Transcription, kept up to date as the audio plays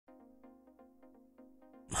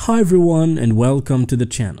Hi everyone and welcome to the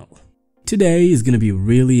channel. Today is going to be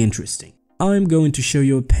really interesting. I'm going to show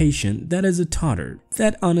you a patient that has a tartar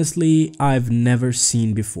that honestly I've never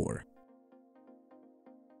seen before.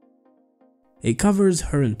 It covers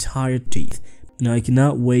her entire teeth and I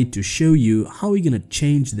cannot wait to show you how we're going to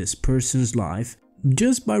change this person's life.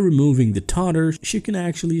 Just by removing the tartar, she can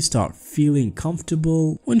actually start feeling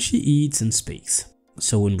comfortable when she eats and speaks.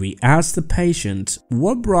 So when we asked the patient,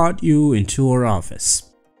 what brought you into our office?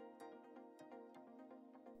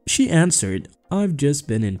 She answered, I've just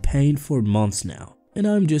been in pain for months now and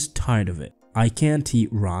I'm just tired of it. I can't eat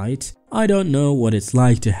right. I don't know what it's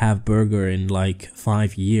like to have burger in like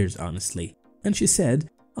 5 years honestly. And she said,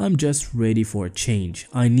 I'm just ready for a change.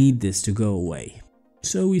 I need this to go away.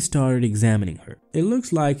 So we started examining her. It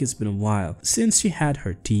looks like it's been a while since she had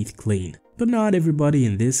her teeth cleaned. But not everybody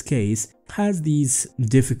in this case has these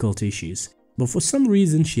difficult issues. But for some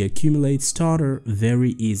reason she accumulates tartar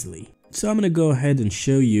very easily. So I'm gonna go ahead and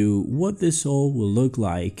show you what this all will look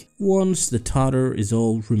like once the tartar is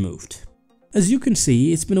all removed. As you can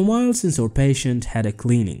see, it's been a while since our patient had a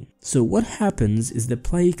cleaning. So what happens is the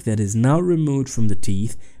plaque that is now removed from the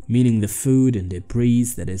teeth, meaning the food and debris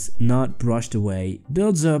that is not brushed away,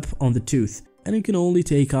 builds up on the tooth, and it can only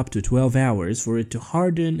take up to 12 hours for it to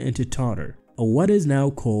harden into tartar, or what is now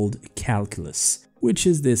called calculus, which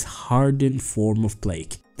is this hardened form of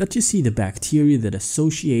plaque. That you see the bacteria that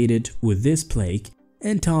associated with this plaque,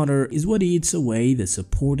 and tartar is what eats away the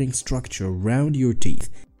supporting structure around your teeth.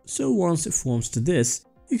 So once it forms to this,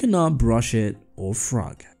 you cannot brush it or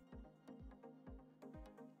frog.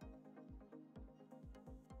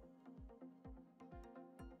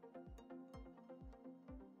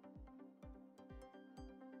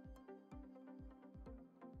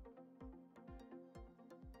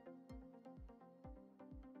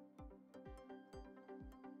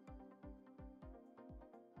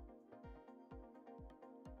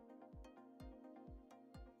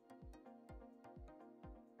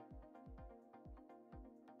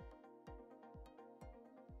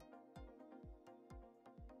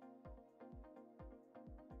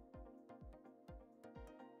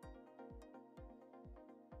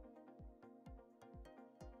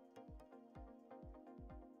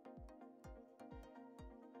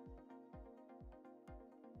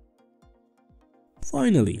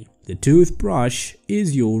 Finally, the toothbrush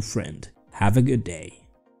is your friend. Have a good day.